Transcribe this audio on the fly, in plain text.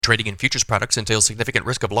Trading in futures products entails significant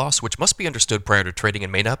risk of loss, which must be understood prior to trading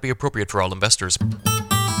and may not be appropriate for all investors. Good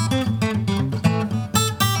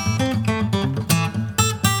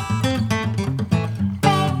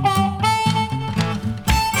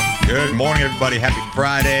morning, everybody. Happy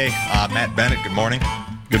Friday. Matt Bennett, good morning.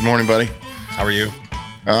 Good morning, buddy. How are you?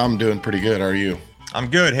 I'm doing pretty good. How are you? I'm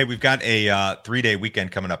good. Hey, we've got a 3-day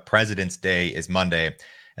weekend coming up. President's Day is Monday,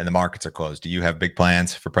 and the markets are closed. Do you have big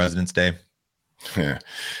plans for President's Day? Yeah.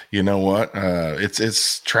 You know what?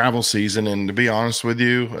 It's travel season, and to be honest with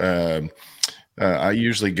you, I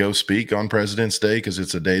usually go speak on President's Day because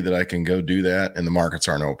it's a day that I can go do that, and the markets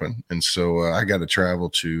aren't open. And so I got to travel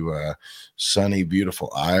to sunny,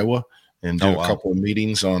 beautiful Iowa and do a couple of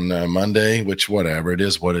meetings on Monday. Which, whatever, it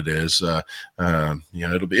is what it is.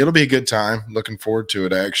 It'll be a good time. Looking forward to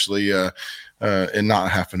it, actually, and not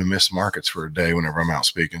having to miss markets for a day whenever I'm out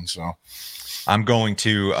speaking. So. I'm going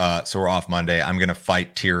to, so we're off Monday. I'm going to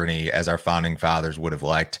fight tyranny as our founding fathers would have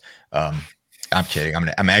liked. I'm kidding.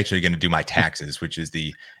 I'm actually going to do my taxes, which is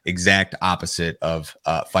the exact opposite of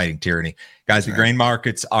fighting tyranny. Guys, the grain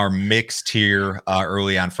markets are mixed here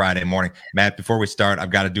early on Friday morning. Matt, before we start,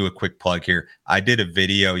 I've got to do a quick plug here. I did a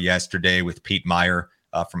video yesterday with Pete Meyer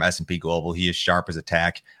from S&P Global. He is sharp as a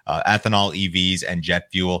tack. Ethanol, EVs, and jet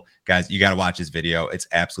fuel. Guys, you got to watch this video. It's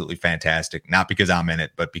absolutely fantastic. Not because I'm in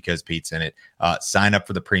it, but because Pete's in it. Sign up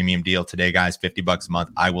for the premium deal today, guys. $50 a month.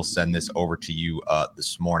 I will send this over to you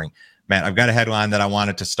this morning. Matt, I've got a headline that I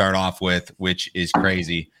wanted to start off with, which is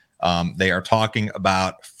crazy. They are talking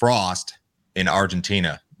about frost in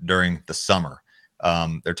Argentina during the summer.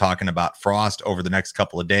 They're talking about frost over the next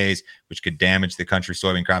couple of days, which could damage the country's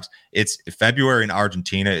soybean crops. It's February in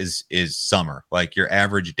Argentina is summer. Like your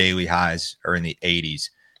average daily highs are in the 80s.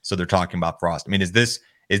 So they're talking about frost. I mean, is this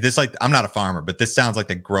like, I'm not a farmer, but this sounds like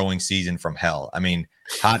the growing season from hell. I mean,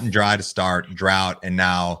 hot and dry to start, drought, and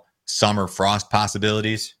now summer frost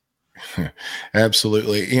possibilities.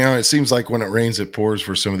 Absolutely. It seems like when it rains, it pours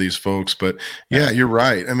for some of these folks, but yeah, you're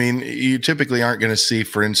right. I mean, you typically aren't going to see,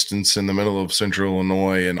 for instance, in the middle of central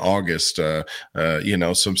Illinois in August,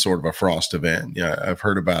 some sort of a frost event. Yeah. I've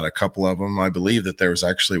heard about a couple of them. I believe that there was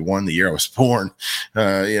actually one the year I was born,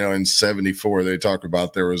 in 74, they talked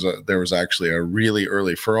about there was actually a really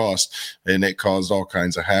early frost and it caused all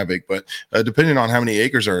kinds of havoc, but depending on how many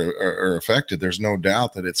acres are affected, there's no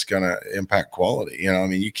doubt that it's going to impact quality. I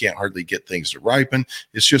mean, you can't hardly get things to ripen.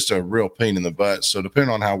 It's just a real pain in the butt. So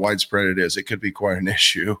depending on how widespread it is, it could be quite an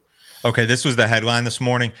issue. Okay, this was the headline this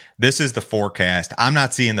morning. This is the forecast. I'm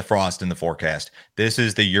not seeing the frost in the forecast. This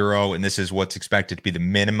is the Euro, and this is what's expected to be the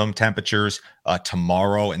minimum temperatures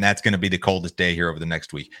tomorrow, and that's going to be the coldest day here over the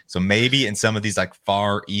next week. So maybe in some of these like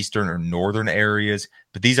far eastern or northern areas,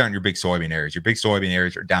 but these aren't your big soybean areas. Your big soybean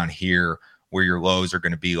areas are down here where your lows are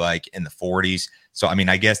going to be like in the 40s. So, I mean,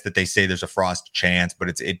 I guess that they say there's a frost chance,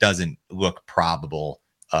 but it doesn't look probable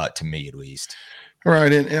to me, at least.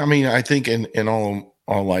 Right. And I mean, I think in all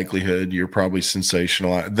likelihood, you're probably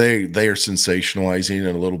sensational. They are sensationalizing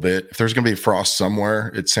it a little bit. If there's going to be frost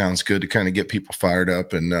somewhere, it sounds good to kind of get people fired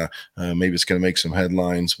up, and maybe it's going to make some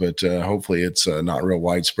headlines. But hopefully, it's not real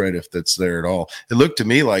widespread if that's there at all. It looked to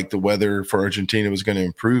me like the weather for Argentina was going to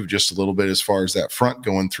improve just a little bit as far as that front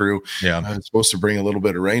going through. Yeah, it's supposed to bring a little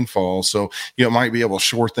bit of rainfall, so it might be able to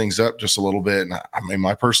shore things up just a little bit. And I mean,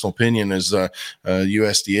 my personal opinion is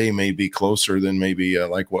USDA may be closer than maybe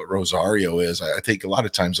like what Rosario is. I think a lot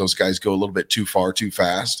of times those guys go a little bit too far too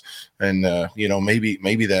fast, and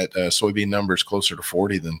maybe that soybean number is closer to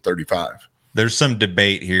 40 than 35. There's some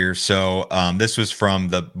debate here. So this was from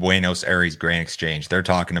the Buenos Aires Grain Exchange. They're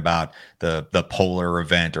talking about the polar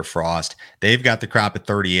event or frost. They've got the crop at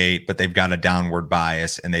 38, but they've got a downward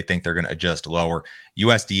bias, and they think they're going to adjust lower.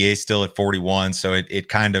 USDA is still at 41, so it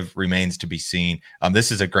kind of remains to be seen.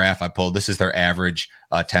 This is a graph I pulled. This is their average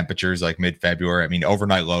temperatures, like mid-February. I mean,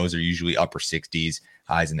 overnight lows are usually upper 60s,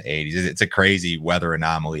 highs in the 80s. It's a crazy weather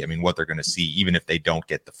anomaly. I mean, what they're going to see, even if they don't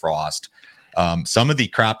get the frost. Some of the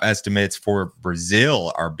crop estimates for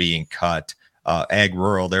Brazil are being cut. Ag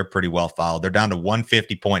Rural, they're pretty well followed. They're down to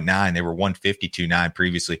 150.9. They were 152.9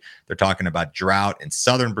 previously. They're talking about drought in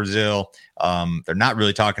southern Brazil. They're not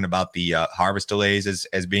really talking about the harvest delays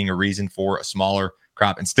as being a reason for a smaller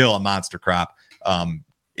crop and still a monster crop.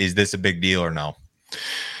 Is this a big deal or no?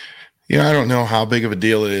 I don't know how big of a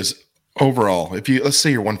deal it is. Overall, if you let's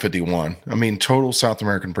say you're 151, I mean, total South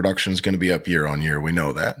American production is going to be up year on year. We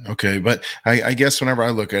know that. Okay. But I guess whenever I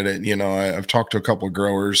look at it, I've talked to a couple of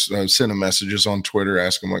growers, sent them messages on Twitter,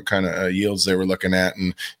 asking what kind of yields they were looking at.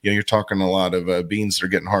 And, you're talking a lot of beans that are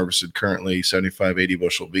getting harvested currently, 75, 80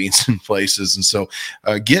 bushel beans in places. And so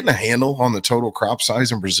getting a handle on the total crop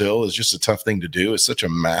size in Brazil is just a tough thing to do. It's such a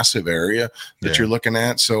massive area that you're looking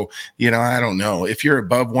at. So, I don't know. If you're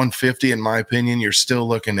above 150, in my opinion, you're still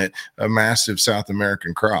looking at a massive South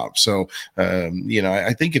American crop. So,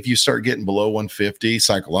 I think if you start getting below 150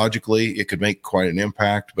 psychologically, it could make quite an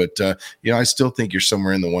impact. But, I still think you're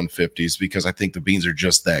somewhere in the 150s because I think the beans are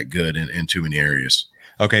just that good in too many areas.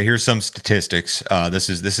 Okay, here's some statistics. This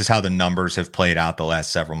is how the numbers have played out the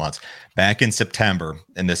last several months. Back in September,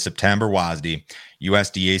 in the September WASDE,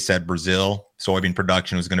 USDA said Brazil soybean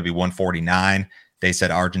production was going to be 149. They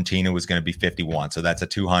said Argentina was going to be 51. So that's a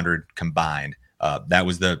 200 combined. That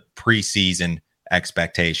was the preseason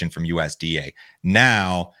expectation from USDA.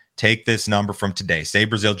 Now, take this number from today. Say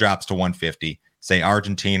Brazil drops to 150. Say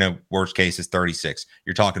Argentina, worst case, is 36.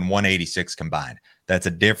 You're talking 186 combined. That's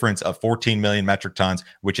a difference of 14 million metric tons,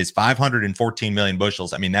 which is 514 million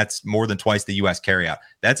bushels. I mean, that's more than twice the U.S. carryout.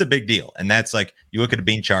 That's a big deal. And that's like, you look at a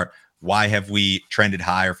bean chart, why have we trended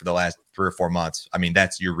higher for the last 3 or 4 months? I mean,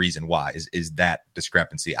 that's your reason why, is that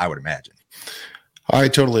discrepancy, I would imagine. I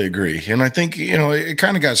totally agree. And I think, it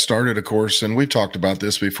kind of got started, of course, and we've talked about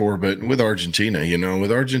this before, but with Argentina,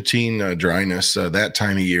 with Argentine dryness, that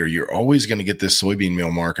time of year, you're always going to get this soybean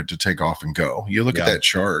meal market to take off and go. You look at that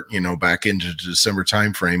chart, back into the December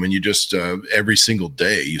timeframe, and you just, every single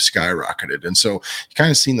day, you skyrocketed. And so you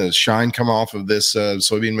kind of seen the shine come off of this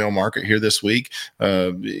soybean meal market here this week.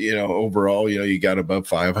 Overall, you got above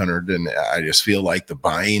 500, and I just feel like the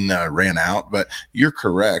buying ran out. But you're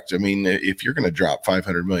correct. I mean, if you're going to drop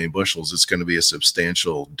 500 million bushels, it's going to be a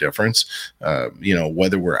substantial difference.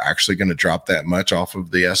 Whether we're actually going to drop that much off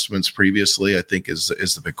of the estimates previously, I think is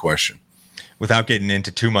the big question. Without getting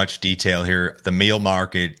into too much detail here, the meal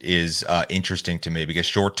market is interesting to me because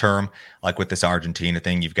short term, like with this Argentina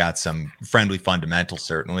thing, you've got some friendly fundamentals,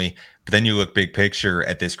 certainly. But then you look big picture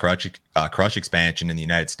at this crush expansion in the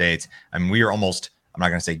United States. I mean, we are almost, I'm not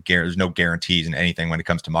going to say there's no guarantees in anything when it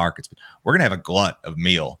comes to markets, but we're going to have a glut of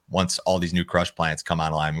meal once all these new crush plants come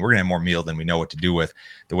online. We're going to have more meal than we know what to do with,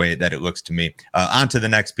 the way that it looks to me. On to the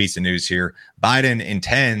next piece of news here. Biden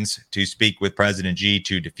intends to speak with President Xi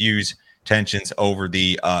to diffuse tensions over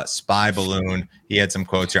the spy balloon. He had some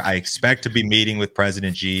quotes here. I expect to be meeting with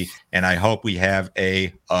President Xi, and I hope we have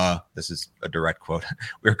this is a direct quote.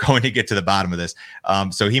 We're going to get to the bottom of this.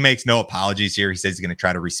 So he makes no apologies here. He says he's going to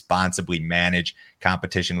try to responsibly manage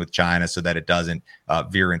competition with China so that it doesn't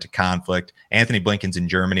veer into conflict. Anthony Blinken's in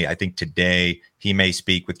Germany. I think today he may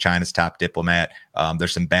speak with China's top diplomat.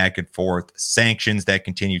 There's some back and forth sanctions that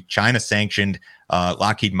continue. China sanctioned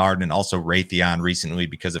Lockheed Martin and also Raytheon recently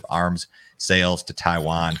because of arms sales to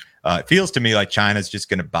Taiwan. It feels to me like China's just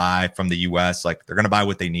going to buy from the U.S. Like they're going to buy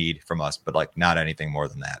what they need from us, but like not anything more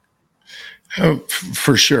than that.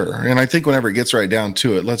 For sure. And I think whenever it gets right down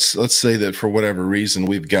to it, let's say that for whatever reason,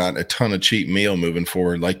 we've got a ton of cheap meal moving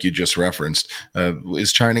forward, like you just referenced.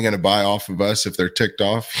 Is China going to buy off of us if they're ticked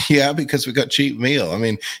off? Yeah, because we got cheap meal. I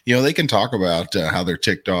mean, they can talk about how they're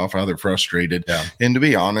ticked off, how they're frustrated. Yeah. And to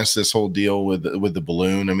be honest, this whole deal with the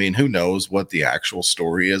balloon, I mean, who knows what the actual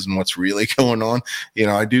story is and what's really going on.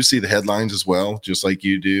 I do see the headlines as well, just like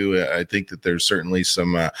you do. I think that there's certainly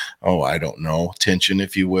some, I don't know, tension,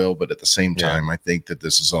 if you will. But at the same time, I think that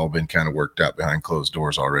this has all been kind of worked out behind closed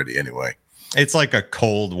doors already anyway. It's like a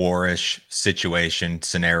Cold War-ish situation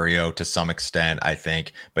scenario to some extent, I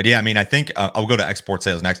think. But yeah, I mean, I think I'll go to export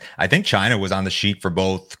sales next. I think China was on the sheet for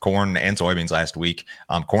both corn and soybeans last week.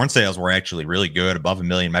 Corn sales were actually really good, above 1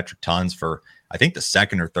 million metric tons for, I think, the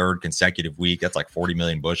second or third consecutive week. That's like 40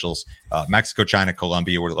 million bushels. Mexico, China,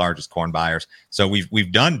 Colombia were the largest corn buyers. So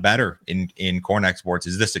we've done better in corn exports.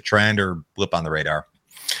 Is this a trend or blip on the radar?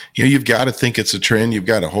 You've got to think it's a trend. You've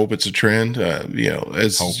got to hope it's a trend.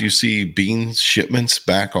 As you see beans shipments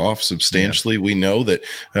back off substantially, we know that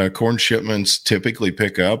corn shipments typically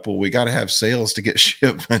pick up. Well, we got to have sales to get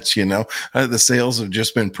shipments. The sales have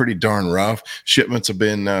just been pretty darn rough. Shipments have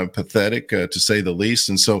been pathetic, to say the least.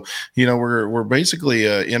 And so, we're basically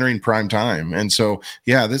entering prime time. And so,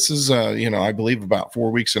 this is, I believe about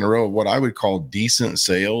 4 weeks in a row of what I would call decent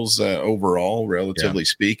sales overall, relatively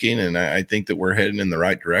speaking. And I think that we're heading in the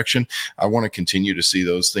right direction. direction. I want to continue to see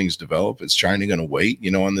those things develop. Is China going to wait,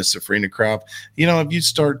 on this safrinha crop? If you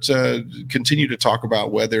start continue to talk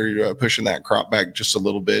about whether you're pushing that crop back just a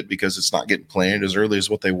little bit because it's not getting planted as early as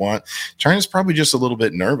what they want, China's probably just a little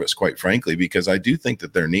bit nervous, quite frankly, because I do think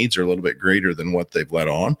that their needs are a little bit greater than what they've let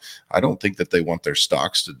on. I don't think that they want their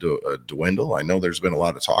stocks to dwindle. I know there's been a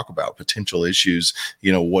lot of talk about potential issues.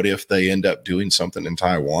 What if they end up doing something in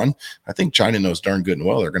Taiwan? I think China knows darn good and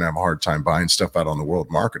well they're going to have a hard time buying stuff out on the world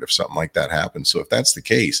market if something like that happens. So if that's the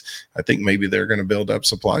case, I think maybe they're going to build up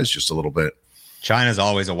supplies just a little bit. China's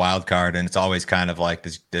always a wild card, and it's always kind of like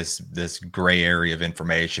this gray area of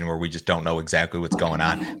information where we just don't know exactly what's going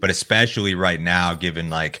on. But especially right now, given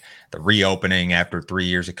like the reopening after 3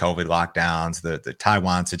 years of COVID lockdowns, the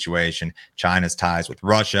Taiwan situation, China's ties with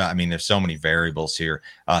Russia. I mean, there's so many variables here.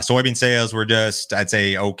 Soybean sales were just, I'd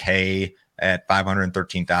say, okay at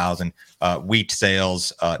 513,000. Wheat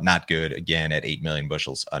sales, not good, again, at 8 million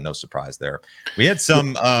bushels. No surprise there. We had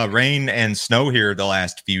some rain and snow here the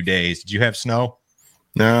last few days. Did you have snow?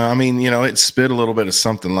 No, I mean, it spit a little bit of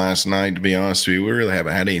something last night, to be honest with you. We really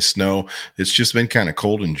haven't had any snow. It's just been kind of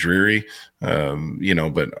cold and dreary,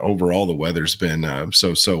 but overall the weather's been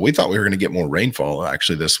so. We thought we were going to get more rainfall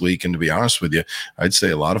actually this week. And to be honest with you, I'd say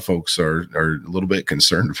a lot of folks are a little bit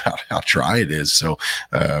concerned about how dry it is. So,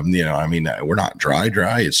 we're not dry.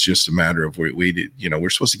 It's just a matter of we're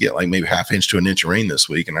supposed to get like maybe half inch to an inch of rain this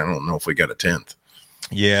week. And I don't know if we got a tenth.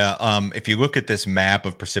 Yeah. If you look at this map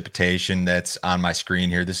of precipitation that's on my screen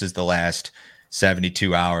here, this is the last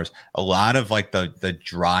 72 hours. A lot of like the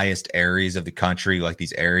driest areas of the country, like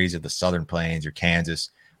these areas of the Southern Plains or Kansas,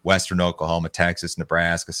 Western Oklahoma, Texas,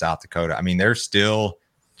 Nebraska, South Dakota. I mean, they're still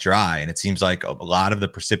dry. And it seems like a lot of the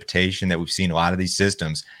precipitation that we've seen, a lot of these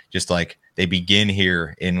systems, just like they begin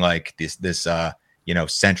here in like this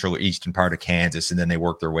central or eastern part of Kansas, and then they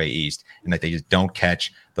work their way east, and that they just don't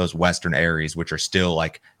catch those western areas, which are still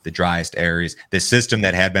like the driest areas. This system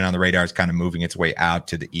that had been on the radar is kind of moving its way out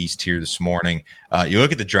to the east here this morning. You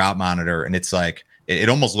look at the drought monitor, and it's like it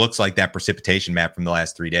almost looks like that precipitation map from the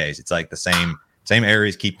last 3 days. It's like the same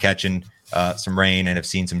areas keep catching some rain and have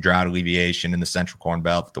seen some drought alleviation in the central Corn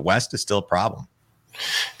Belt, but the west is still a problem.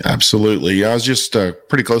 Absolutely. I was just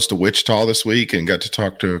pretty close to Wichita this week and got to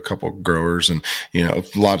talk to a couple of growers, and a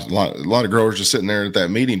lot of growers just sitting there at that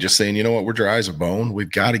meeting just saying, you know what, we're dry as a bone. We've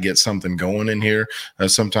got to get something going in here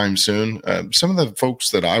sometime soon. Some of the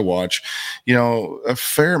folks that I watch, a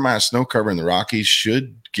fair amount of snow cover in the Rockies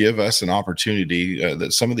should give us an opportunity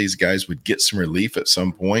that some of these guys would get some relief at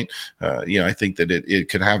some point. I think that it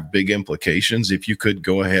could have big implications if you could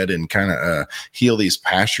go ahead and kind of heal these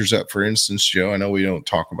pastures up, for instance, Joe. I know we don't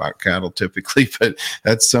talk about cattle typically, but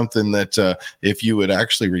that's something that if you would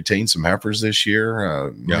actually retain some heifers this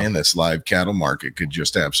year, man, this live cattle market could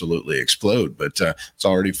just absolutely explode. But it's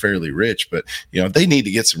already fairly rich. But, they need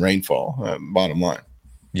to get some rainfall, bottom line.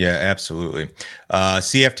 Yeah, absolutely.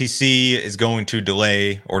 CFTC is going to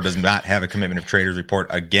delay or does not have a commitment of traders report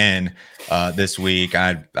again this week.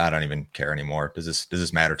 I don't even care anymore. Does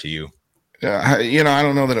this matter to you? I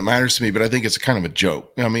don't know that it matters to me, but I think it's kind of a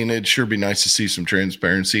joke. I mean, it'd sure be nice to see some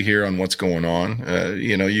transparency here on what's going on.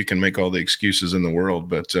 You can make all the excuses in the world,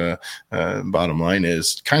 but bottom line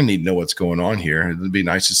is kind of need to know what's going on here. It'd be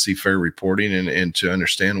nice to see fair reporting and to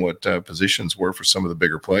understand what positions were for some of the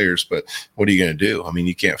bigger players. But what are you going to do? I mean,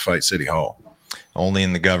 you can't fight City Hall. Only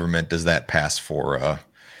in the government does that pass for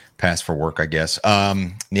work, I guess.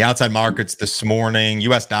 The outside markets this morning,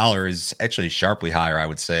 U.S. dollar is actually sharply higher, I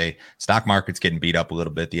would say. Stock market's getting beat up a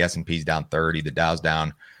little bit. The S&P's down 30, the Dow's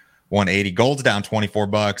down 180. Gold's down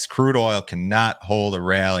 $24. Crude oil cannot hold a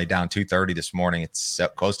rally, down 230 this morning. It's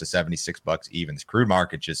close to $76 even. This crude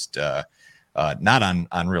market just not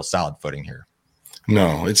on real solid footing here.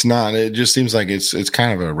 No, it's not. It just seems like it's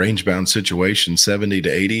kind of a range-bound situation. 70 to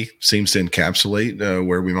 80 seems to encapsulate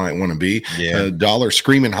where we might want to be. Yeah. Dollar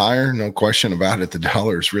screaming higher, no question about it. The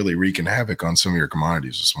dollar is really wreaking havoc on some of your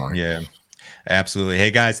commodities this morning. Yeah, absolutely.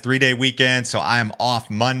 Hey, guys, 3-day weekend, so I'm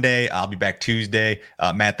off Monday. I'll be back Tuesday.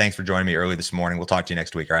 Matt, thanks for joining me early this morning. We'll talk to you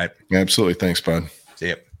next week, all right? Absolutely. Thanks, bud. See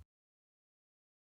you.